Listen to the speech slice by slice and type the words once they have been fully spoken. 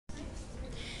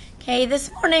Okay,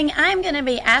 this morning I'm going to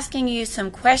be asking you some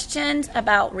questions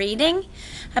about reading,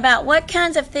 about what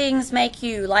kinds of things make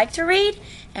you like to read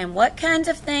and what kinds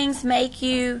of things make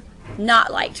you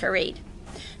not like to read.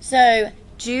 So,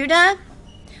 Judah,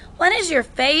 what is your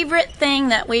favorite thing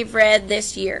that we've read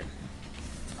this year?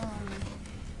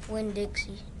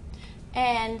 Winn-Dixie.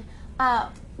 And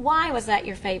why was that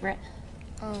your favorite?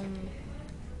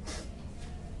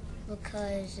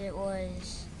 Because it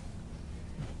was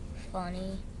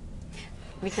funny.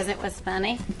 Because it was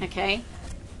funny, okay.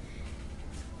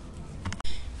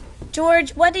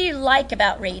 George, what do you like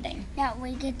about reading? That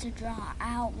we get to draw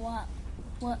out what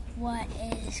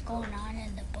is going on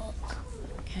in the book.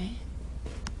 Okay.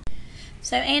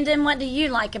 So, Andon, what do you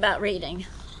like about reading?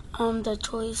 The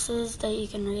choices that you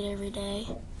can read every day.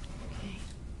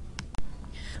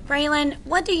 Braylon,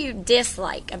 what do you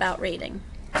dislike about reading?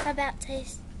 About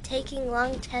taking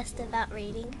long tests about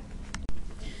reading.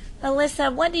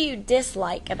 Alyssa, what do you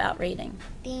dislike about reading?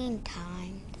 Being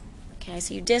timed. Okay,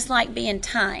 so you dislike being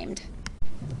timed.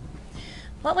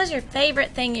 What was your favorite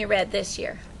thing you read this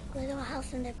year? Little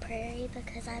House on the Prairie,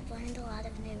 because I've learned a lot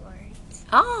of new words.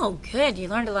 Oh, good. You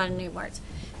learned a lot of new words.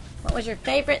 What was your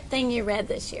favorite thing you read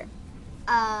this year?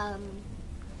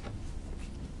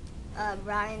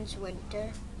 Ryan's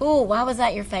Winter, Ooh, why was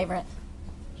that your favorite?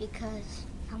 because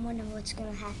I wonder what's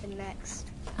going to happen next.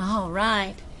 All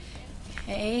right.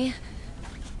 Okay.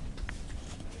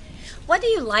 What do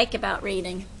you like about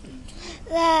reading?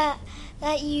 That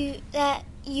you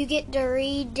get to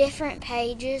read different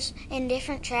pages and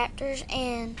different chapters,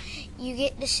 and you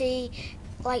get to see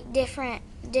like different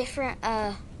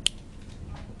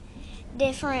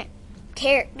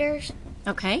characters.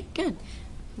 Okay, good.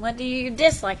 What do you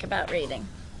dislike about reading?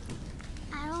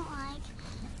 I don't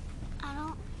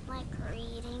like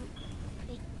reading.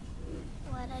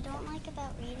 What I don't like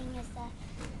about reading is that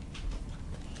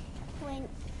when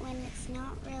it's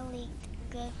not really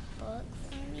a good book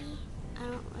for me, I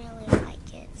don't really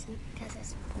like it because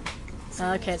it's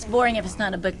boring. Okay, it's boring if it's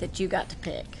not a book that you got to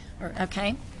pick.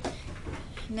 Okay.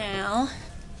 Now,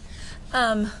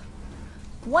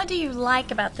 what do you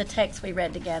like about the text we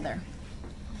read together?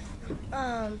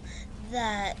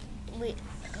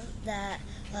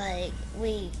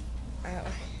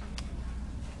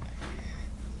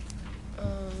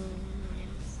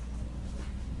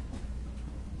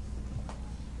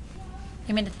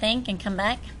 You mean to think and come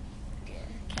back?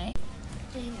 Okay.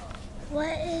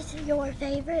 What is your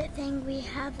favorite thing we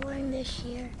have learned this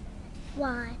year?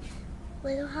 Why?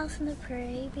 Little House on the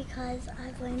Prairie, because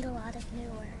I've learned a lot of new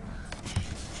words.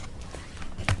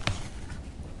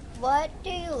 What do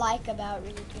you like about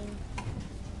reading?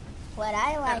 What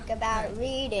I like about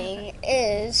reading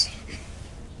is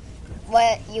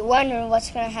what you wonder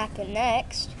what's going to happen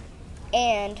next,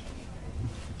 and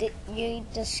you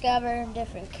discover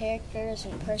different characters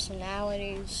and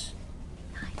personalities.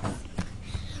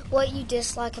 What you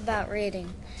dislike about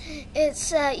reading?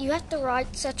 It's you have to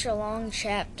write such a long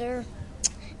chapter,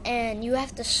 and you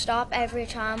have to stop every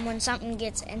time when something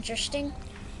gets interesting,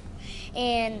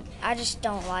 and I just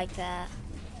don't like that.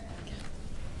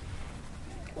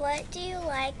 What do you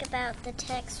like about the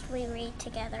text we read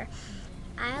together?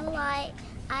 I like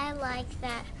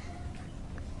that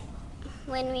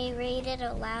when we read it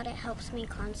aloud, it helps me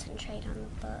concentrate on the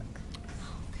book.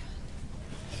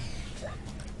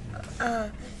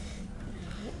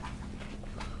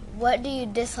 What do you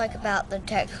dislike about the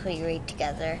text we read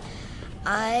together?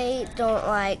 I don't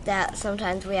like that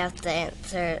sometimes we have to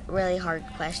answer really hard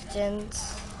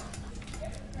questions.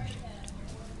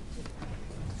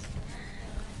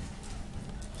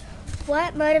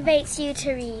 What motivates you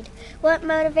to read? What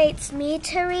motivates me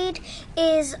to read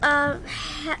is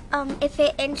if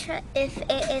it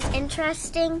is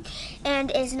interesting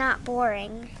and is not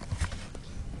boring.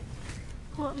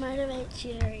 What motivates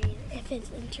you to read if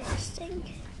it's interesting?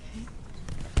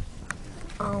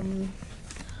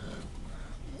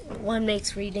 What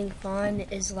makes reading fun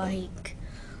is like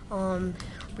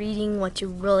reading what you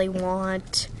really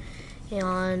want,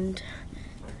 and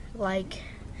like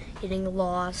getting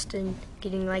lost in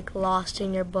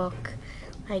your book,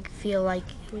 like feel like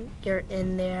you're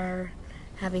in there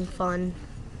having fun.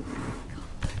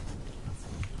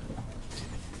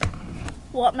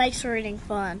 What makes reading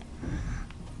fun?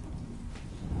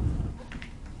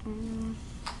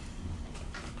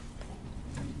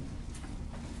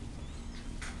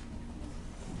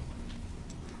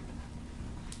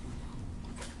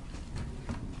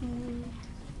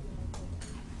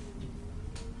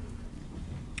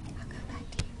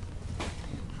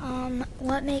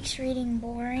 What makes reading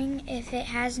boring? If it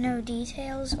has no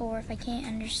details, or if I can't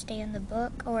understand the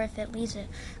book, or if it leaves a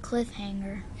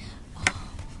cliffhanger.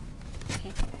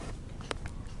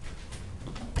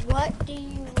 What do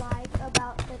you like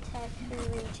about the text we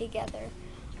read together?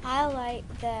 I like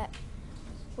that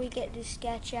we get to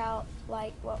sketch out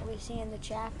like what we see in the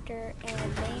chapter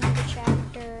and name the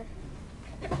chapter,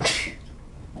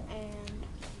 and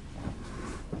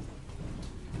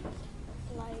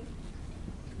like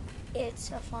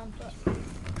it's a fun book.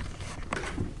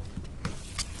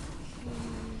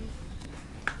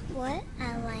 What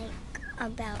I like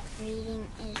about reading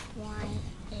is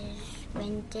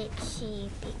Winn-Dixie,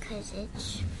 because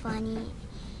it's funny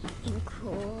and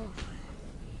cool,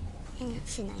 and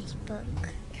it's a nice book.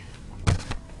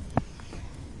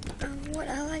 What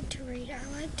I like to read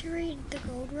The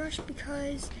Gold Rush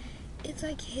because it's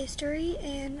like history,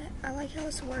 and I like how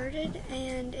it's worded,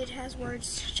 and it has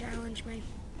words to challenge me.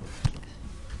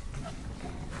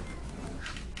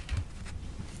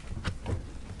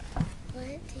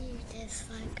 What do you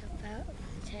dislike about the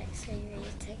text we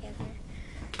read together?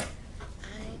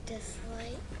 I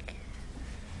dislike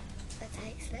the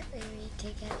text that we read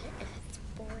together if it's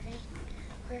boring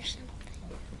or something.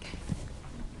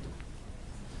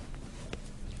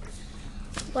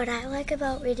 What I like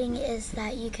about reading is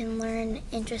that you can learn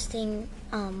interesting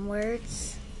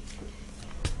words.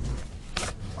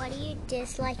 What do you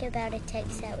dislike about a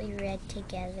text that we read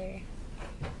together?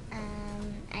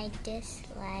 I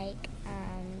dislike,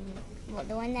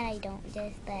 the one that I don't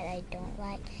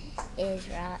like is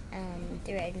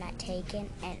The Road Not Taken,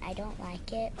 and I don't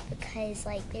like it because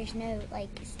there's no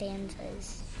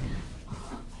stanzas.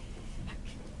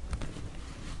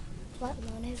 What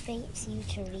motivates you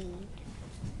to read?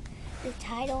 The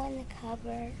title and the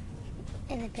cover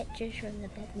and the pictures from the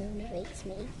book motivates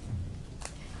me.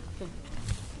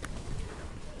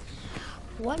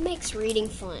 What makes reading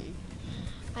fun?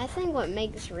 I think what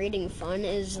makes reading fun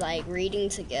is reading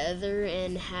together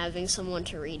and having someone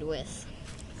to read with.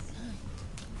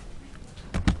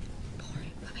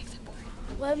 What makes it boring?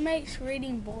 What makes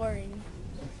reading boring?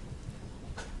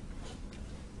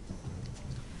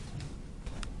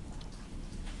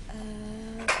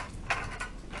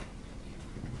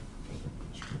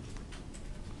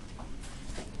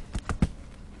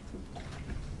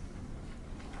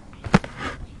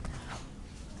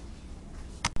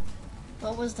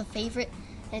 What was the favorite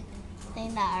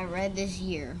thing that I read this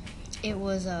year? It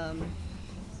was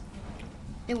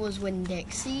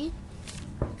Winn-Dixie,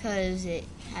 because it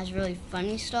has really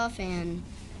funny stuff and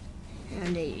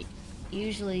it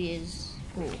usually is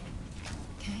cool.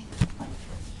 Okay.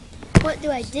 What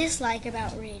do I dislike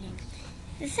about reading?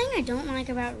 The thing I don't like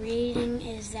about reading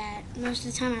is that most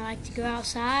of the time I like to go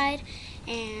outside,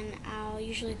 and I'll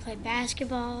usually play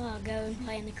basketball. I'll go and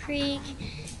play in the creek,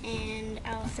 and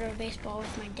I'll throw a baseball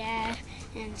with my dad,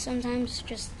 and sometimes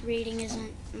just reading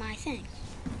isn't my thing.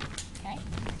 Okay.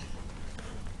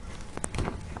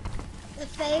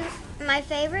 My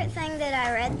favorite thing that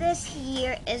I read this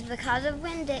year is because of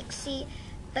Winn-Dixie,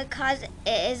 because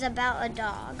it is about a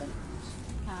dog.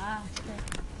 Ah, that's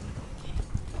good.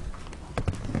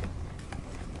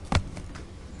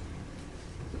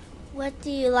 What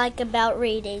do you like about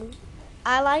reading? What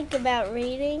I like about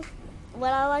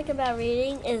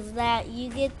reading is that you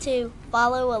get to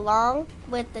follow along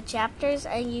with the chapters,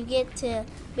 and you get to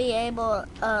be able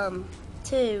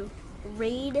to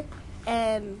read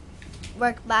and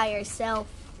work by yourself.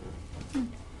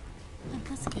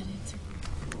 That's a good answer.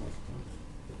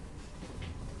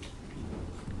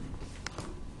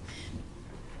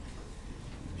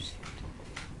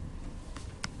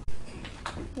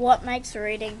 What makes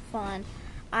reading fun?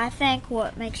 I think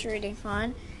what makes reading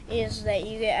fun is that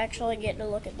you actually get to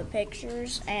look at the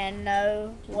pictures and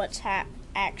know what's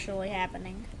actually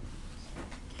happening.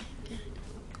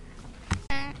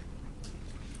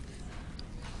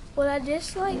 What I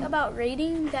dislike about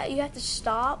reading that you have to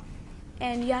stop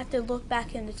and you have to look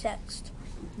back in the text.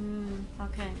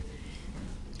 Okay.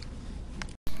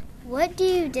 What do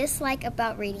you dislike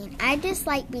about reading? I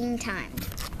dislike being timed.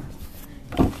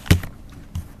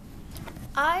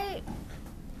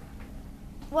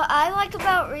 What I like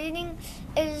about reading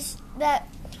is that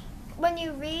when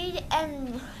you read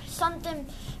and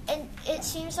it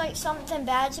seems like something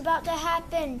bad's about to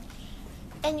happen,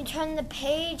 and you turn the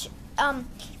page,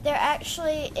 there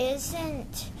actually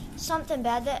isn't something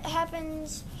bad that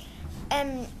happens,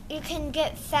 and you can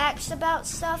get facts about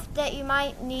stuff that you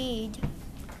might need.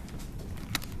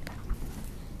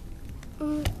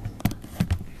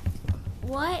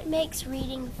 What makes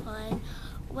reading fun?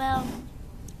 Well,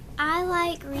 I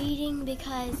like reading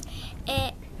because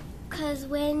Because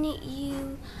when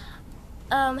you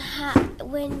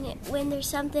when there's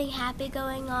something happy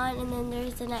going on and then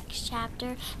there's the next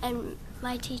chapter and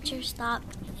my teacher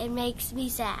stopped, it makes me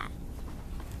sad.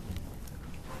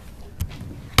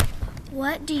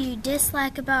 What do you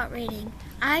dislike about reading?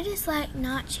 I dislike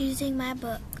not choosing my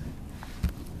book.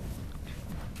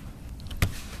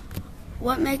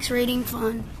 What makes reading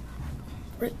fun?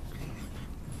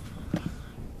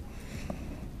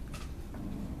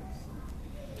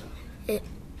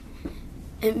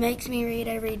 It makes me read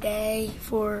every day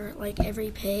for like every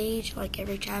page, like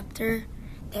every chapter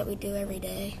that we do every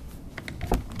day.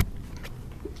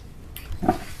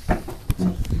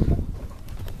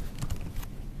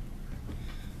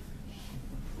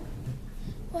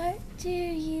 What do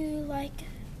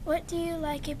you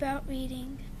like about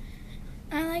reading?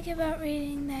 I like about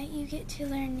reading that you get to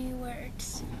learn new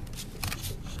words.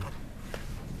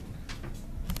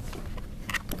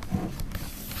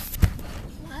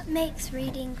 What makes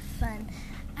reading fun?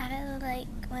 I like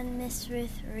when Miss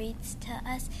Ruth reads to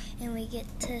us and we get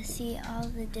to see all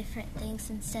the different things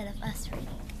instead of us reading.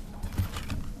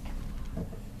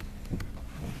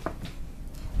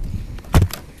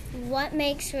 What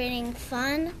makes reading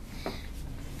fun?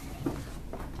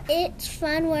 It's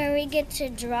fun where we get to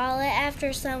draw it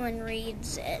after someone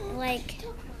reads it, like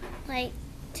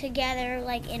together,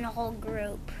 like in a whole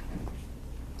group.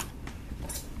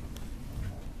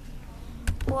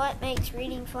 What makes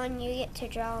reading fun? You get to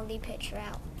draw the picture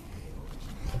out.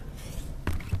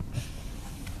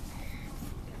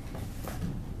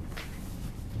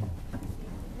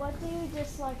 What do you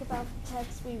dislike about the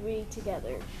text we read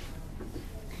together?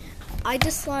 I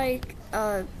dislike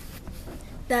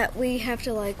that we have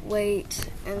to wait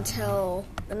until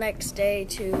the next day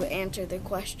to answer the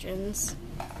questions.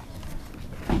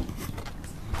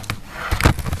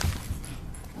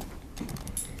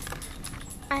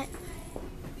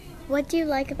 What do you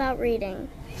like about reading?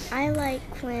 I like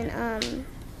when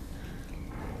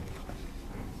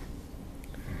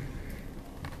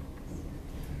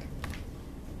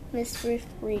Miss Ruth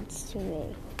reads to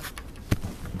me.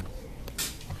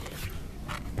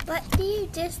 What do you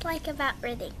dislike about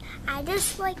reading? I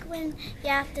dislike when you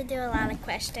have to do a lot of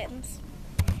questions.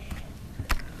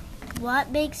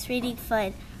 What makes reading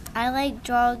fun? I like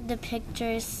drawing the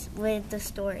pictures with the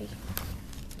story.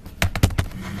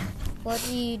 What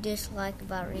do you dislike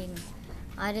about reading?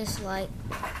 I dislike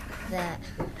that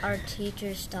our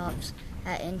teacher stops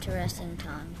at interesting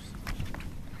times.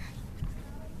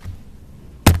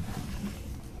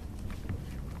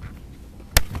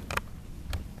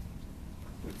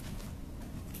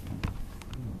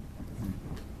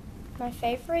 My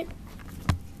favorite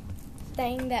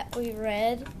thing that we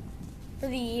read for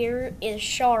the year is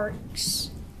Sharks.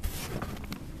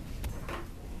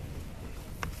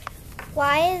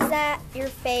 Why is that your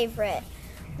favorite?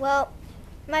 Well,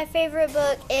 my favorite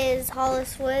book is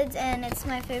Hollis Woods, and it's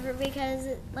my favorite because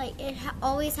it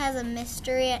always has a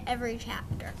mystery at every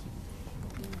chapter.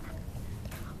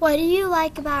 What do you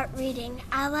like about reading?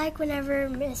 I like whenever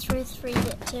Miss Ruth reads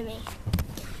it to me.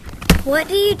 What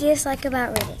do you dislike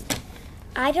about reading?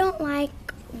 I don't like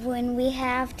when we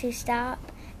have to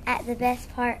stop at the best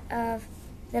part of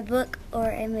the book or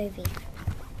a movie.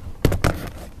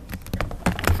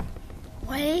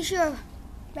 What is your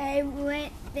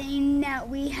favorite thing that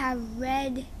we have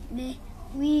read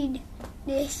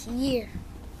this year?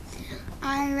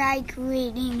 I like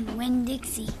reading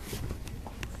Winn-Dixie.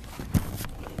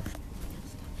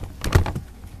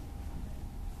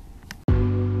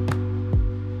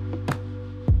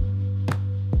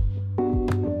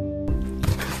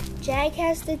 Jack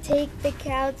has to take the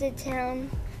cow to town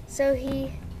so he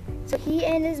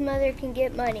and his mother can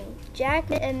get money. Jack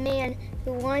met a man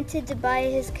who wanted to buy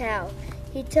his cow.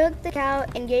 He took the cow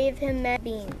and gave him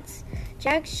beans.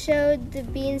 Jack showed the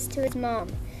beans to his mom,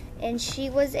 and she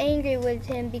was angry with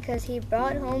him because he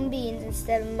brought home beans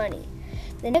instead of money.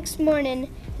 The next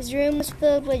morning, his room was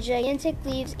filled with gigantic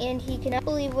leaves, and he could not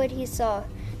believe what he saw.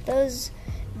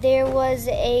 There was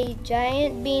a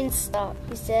giant beanstalk,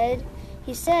 he said.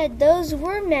 He said those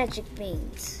were magic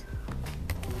beans.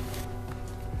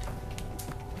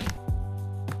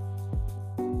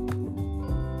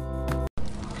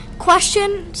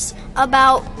 Questions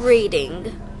about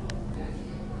reading.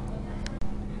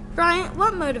 Bryant,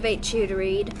 what motivates you to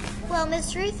read? Well,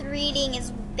 Miss Ruth reading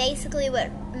is basically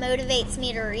what motivates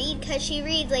me to read because she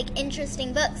reads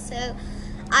interesting books. So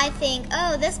I think,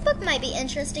 oh, this book might be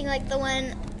interesting like the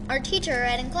one our teacher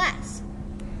read in class.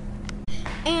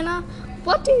 Anna,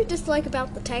 what do you dislike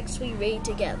about the text we read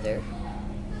together?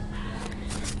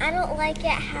 I don't like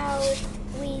it how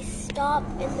we stop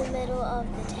in the middle of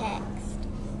the text.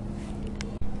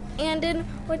 Andon,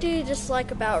 what do you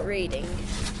dislike about reading?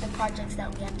 The projects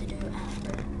that we have to do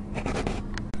after.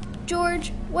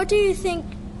 George, what do you think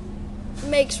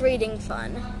makes reading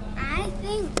fun? I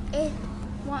think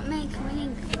what makes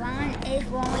reading fun is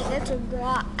when we get to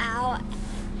draw out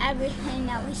everything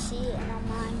that we see in our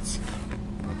minds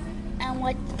and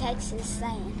what the text is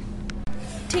saying.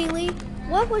 Teely,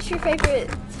 what was your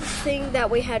favorite thing that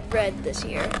we had read this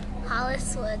year?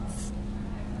 Hollis Woods.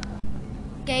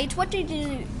 Gage, what do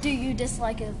you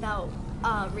dislike about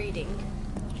reading?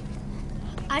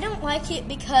 I don't like it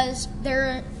because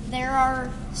there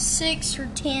are 6 or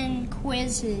 10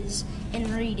 quizzes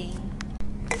in reading.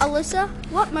 Alyssa,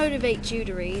 what motivates you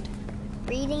to read?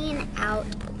 Reading out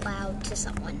loud to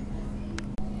someone.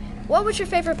 What was your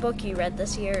favorite book you read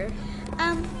this year?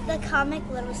 The comic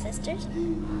Little Sisters.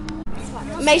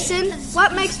 Mason,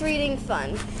 what makes reading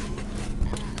fun?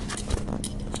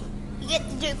 You get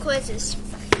to do quizzes.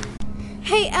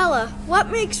 Hey Ella, what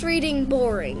makes reading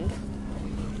boring?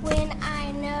 When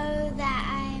I know that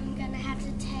I'm going to have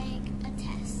to take a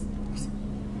test.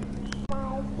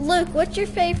 Luke, what's your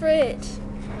favorite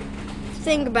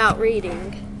thing about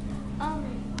reading?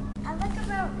 I like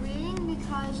about reading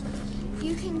because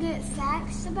you can get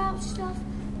facts about stuff.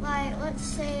 Like, let's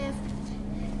say if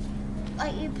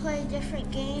you play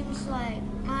different games like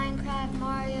Minecraft,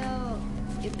 Mario,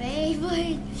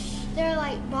 Beyblade, they're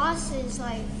like bosses,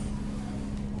 like.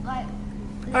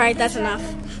 All right, that's enough.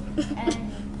 And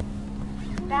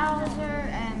Bowser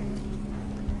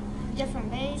and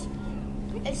different bays.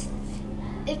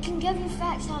 It can give you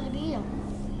facts how to beat them.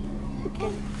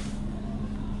 Okay.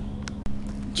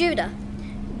 Judah,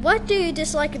 what do you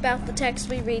dislike about the text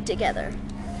we read together?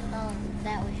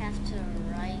 That we have to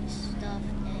write stuff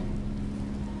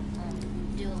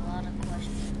and do a lot of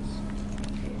questions.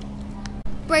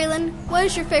 Braylon, what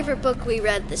is your favorite book we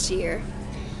read this year?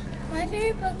 My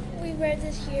favorite book we read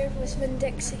this year was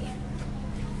Winn-Dixie.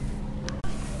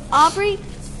 Aubrey,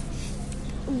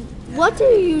 what do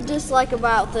you dislike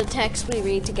about the text we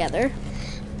read together?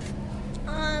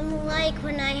 Like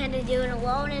when I had to do it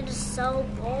alone, it is so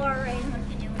boring when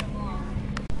you do it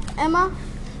alone. Emma,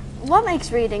 what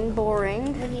makes reading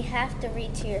boring? When you have to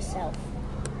read to yourself.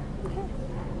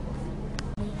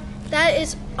 That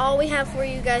is all we have for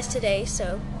you guys today,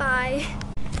 so bye.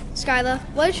 Skyla,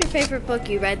 what is your favorite book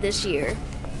you read this year?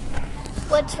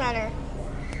 Woods Runner.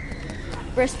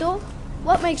 Bristol,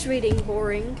 what makes reading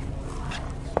boring?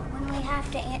 When we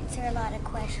have to answer a lot of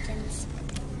questions.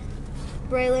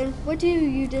 Braylon, what do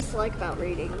you dislike about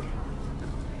reading?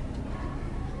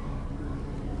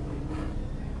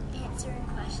 Answering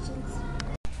questions.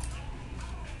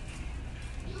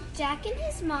 Jack and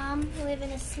his mom live in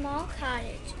a small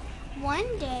cottage.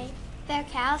 One day, their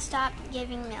cow stopped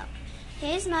giving milk.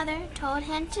 His mother told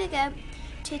him to go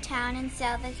to town and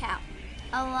sell the cow.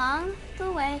 Along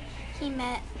the way, he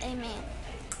met a man.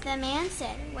 The man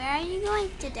said, "Where are you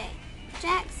going today?"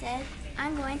 Jack said,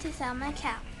 "I'm going to sell my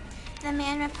cow." The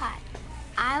man replied,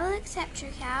 "I will accept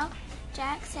your cow."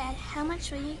 Jack said, "How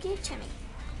much will you give to me?"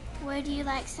 "Would you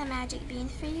like some magic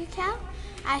beans for your cow?"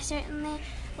 "I certainly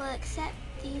will accept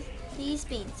these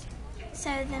beans."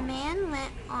 So the man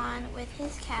went on with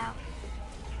his cow.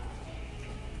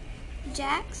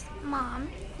 Jack's mom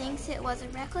thinks it was a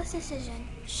reckless decision.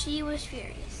 She was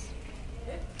furious.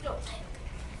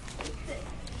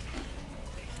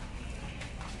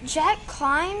 Jack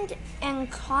climbed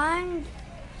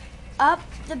up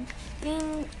the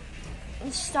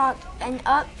beanstalk and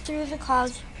up through the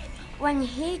clouds. When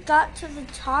he got to the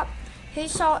top, he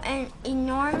saw an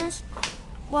enormous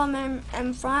woman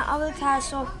in front of the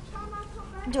castle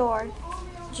door.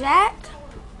 Jack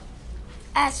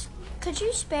asked, "Could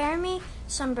you spare me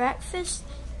some breakfast?"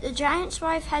 The giant's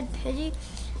wife had pity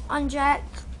on Jack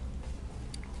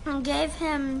and gave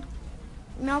him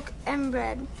milk and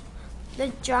bread.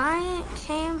 The giant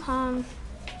came home.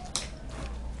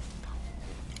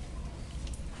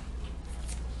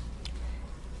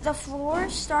 The floor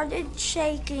started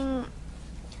shaking,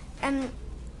 and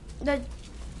the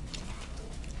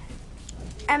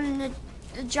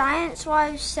giant's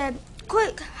wife said,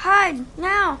 "Quick, hide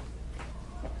now,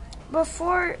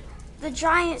 before the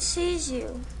giant sees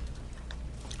you."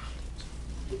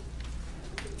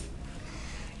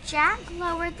 Jack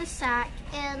lowered the sack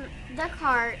and the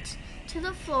cart to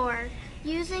the floor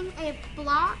using a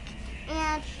block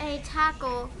and a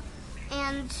tackle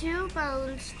and 2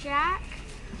 bones. Jack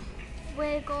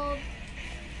wiggled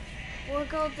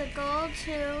the gold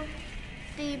to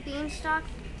the beanstalk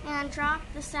and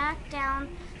dropped the sack down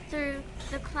through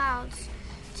the clouds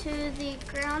to the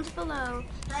ground below.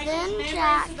 Then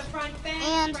Jack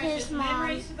and his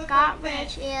mom got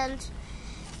rich and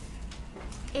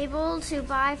able to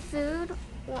buy food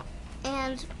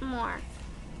and more.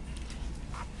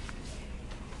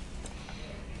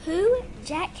 Who?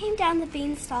 Jack came down the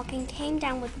beanstalk and came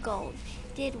down with gold.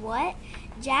 Did what?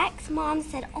 Jack's mom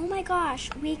said, "Oh my gosh,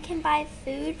 we can buy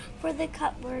food for the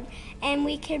cupboard and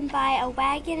we can buy a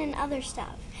wagon and other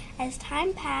stuff." As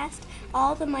time passed,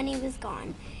 all the money was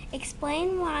gone.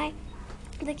 Explain why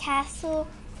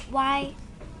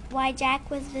Jack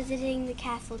was visiting the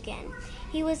castle again.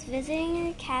 He was visiting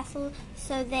the castle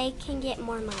so they can get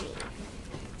more money.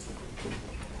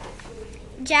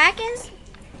 Jack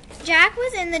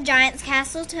was in the giant's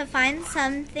castle to find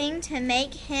something to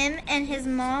make him and his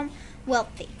mom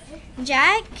wealthy.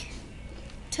 Jack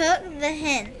took the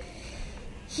hen.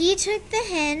 He took the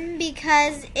hen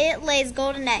because it lays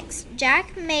golden eggs.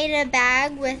 Jack made a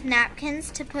bag with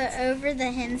napkins to put over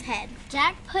the hen's head.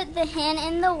 Jack put the hen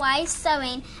in the wife's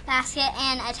sewing basket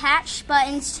and attached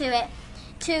buttons to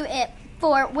it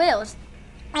for wheels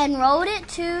and rolled it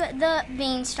to the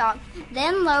beanstalk.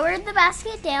 Then lowered the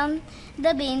basket down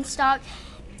the beanstalk,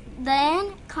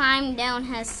 then climbed down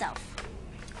himself.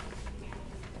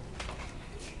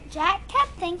 Jack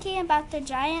kept thinking about the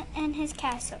giant and his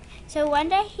castle. So one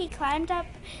day he climbed up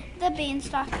the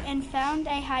beanstalk and found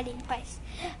a hiding place.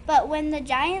 But when the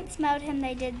giants smelled him,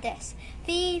 they did this.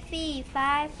 Fee, fee,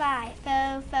 fi, fi,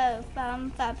 fo, fo,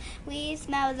 fum, fum. We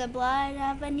smell the blood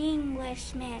of an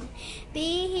Englishman.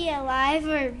 Be he alive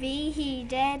or be he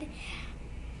dead,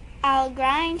 I'll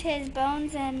grind his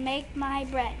bones and make my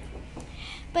bread.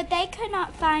 But they could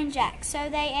not find Jack, so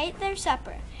they ate their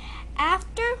supper.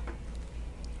 After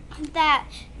that,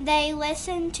 they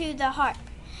listened to the harp,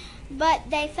 but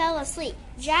they fell asleep.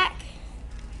 Jack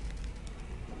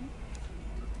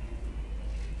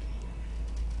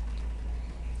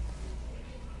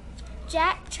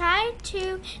tried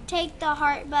to take the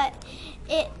harp, but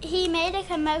he made a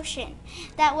commotion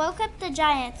that woke up the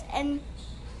giants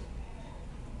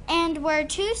and were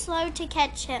too slow to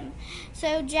catch him.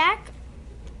 So Jack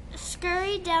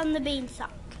scurried down the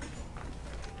beanstalk.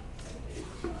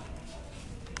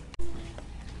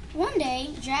 One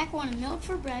day, Jack wanted milk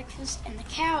for breakfast, and the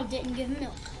cow didn't give him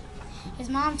milk. His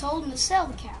mom told him to sell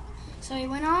the cow, so he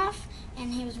went off,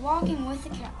 and he was walking with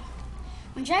the cow.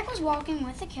 When Jack was walking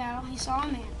with the cow, he saw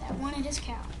a man that wanted his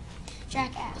cow.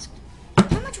 Jack asked,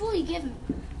 "How much will you give me?"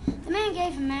 The man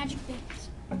gave him magic beans.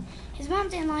 His mom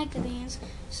didn't like the beans,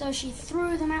 so she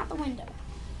threw them out the window.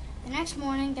 The next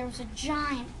morning, there was a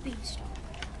giant beanstalk.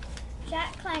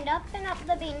 Jack climbed up and up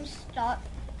the beanstalk.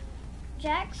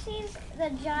 Jack sees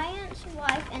the giant's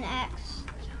wife and asks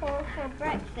her for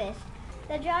breakfast.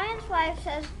 The giant's wife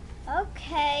says,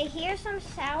 "Okay, here's some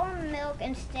sour milk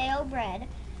and stale bread."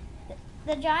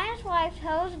 The giant's wife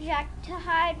tells Jack to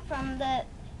hide from the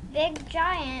big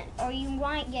giant or you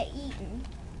might get eaten.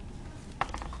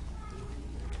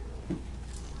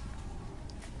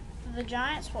 The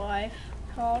giant's wife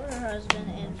called her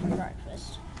husband in for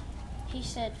breakfast. He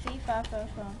said, "Fee, fi, fo,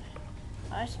 fum.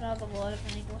 I smell the blood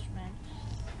of an Englishman."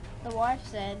 The wife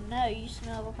said, "No, you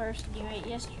smell the person you ate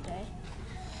yesterday."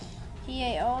 He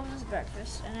ate all of his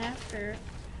breakfast, and after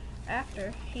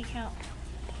he counted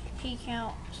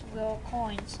some gold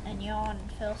coins and yawned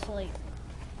and fell asleep.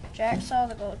 Jack saw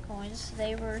the gold coins.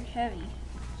 They were heavy,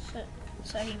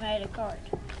 so he made a cart.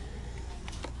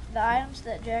 The items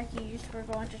that Jack used were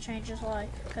going to change his life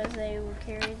because they would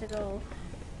carry the gold.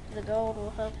 The gold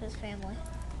will help his family.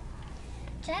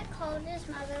 Jack called his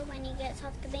mother when he gets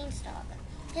off the beanstalk.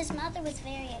 His mother was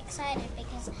very excited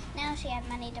because now she had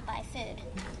money to buy food.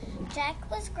 Jack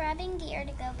was grabbing gear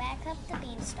to go back up the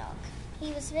beanstalk.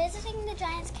 He was visiting the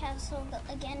giant's castle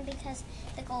again because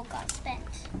the gold got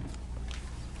spent.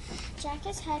 Jack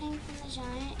is hiding from the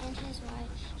giant and his wife.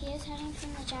 He is hiding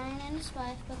from the giant and his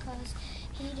wife because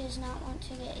he does not want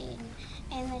to get eaten.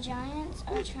 And the giants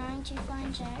are trying to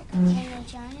find Jack. When the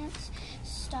giants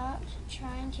stopped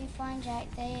trying to find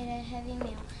Jack, they ate a heavy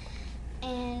meal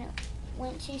and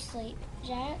went to sleep.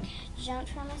 Jack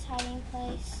jumped from his hiding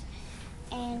place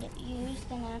and used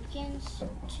the napkins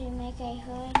to make a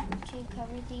hood to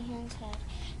cover the hen's head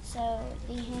so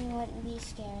the hen wouldn't be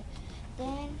scared.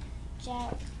 Then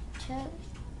Jack took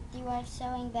the wife's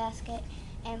sewing basket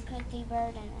and put the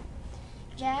bird in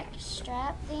it. Jack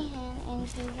strapped the hen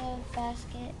into the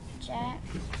basket. Jack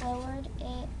lowered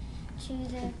it to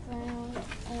the ground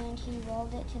and he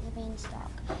rolled it to the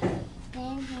beanstalk.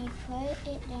 Then he put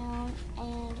it down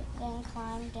and then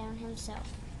climbed down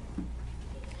himself.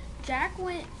 Jack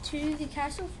went to the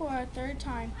castle for a third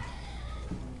time.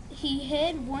 He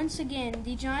hid once again.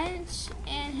 The giants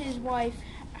and his wife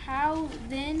how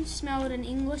then smelled an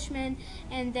Englishman,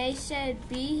 and they said,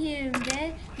 Be him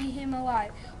dead, be him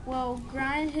alive. We'll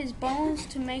grind his bones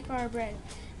to make our bread.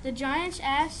 The giants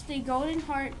asked the golden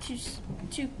heart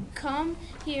to come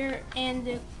here, and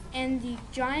the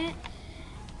giant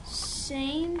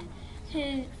slammed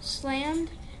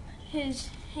his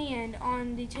hand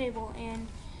on the table and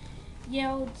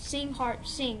yelled, Sing, heart,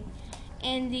 sing.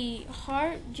 And the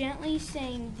heart gently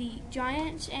sang. The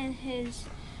giant and his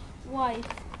wife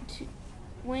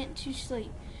went to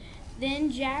sleep.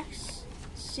 Then Jack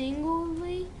singled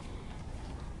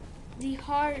the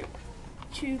heart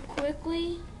to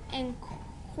quickly and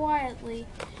quietly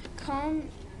come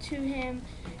to him.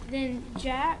 Then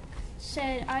Jack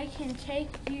said, I can take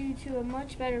you to a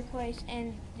much better place,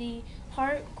 and the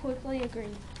heart quickly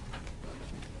agreed.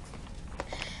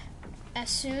 As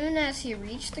soon as he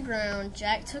reached the ground,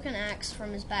 Jack took an axe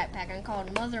from his backpack and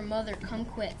called, Mother, mother, come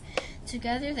quick.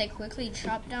 Together they quickly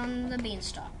chopped down the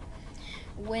beanstalk.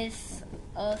 With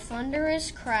a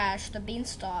thunderous crash, the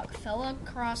beanstalk fell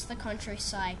across the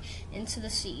countryside into the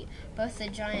sea. Both the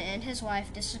giant and his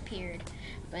wife disappeared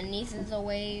beneath the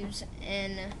waves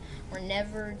and were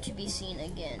never to be seen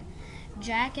again.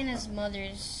 Jack and his mother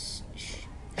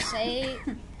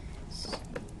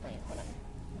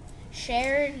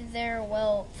shared their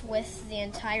wealth with the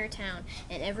entire town,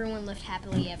 and everyone lived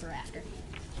happily ever after.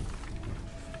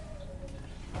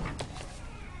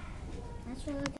 That's really good.